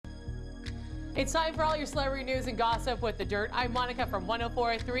It's time for all your celebrity news and gossip with The Dirt. I'm Monica from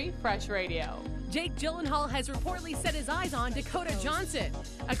 104.3 Fresh Radio. Jake Gyllenhaal has reportedly set his eyes on Dakota Johnson.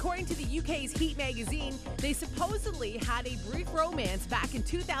 According to the UK's Heat magazine, they supposedly had a brief romance back in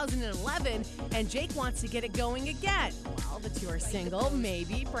 2011, and Jake wants to get it going again. Well, the two are single,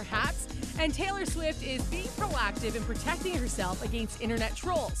 maybe, perhaps. And Taylor Swift is being proactive in protecting herself against internet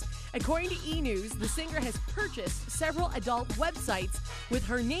trolls. According to E! News, the singer has purchased several adult websites with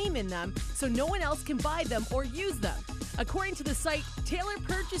her name in them so no one else can buy them or use them. According to the site, Taylor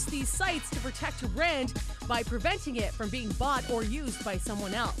purchased these sites to protect her brand by preventing it from being bought or used by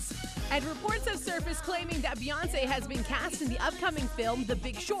someone else. And reports have surfaced claiming that Beyoncé has been cast in the upcoming film The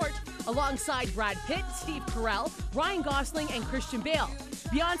Big Short alongside Brad Pitt, Steve Carell, Ryan Gosling, and Christian Bale.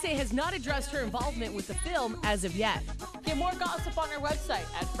 Beyoncé has not addressed her involvement with the film as of yet. Get more gossip on our website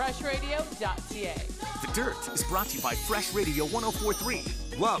at freshradio.ca. The Dirt is brought to you by Fresh Radio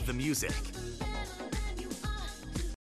 104.3. Love the music.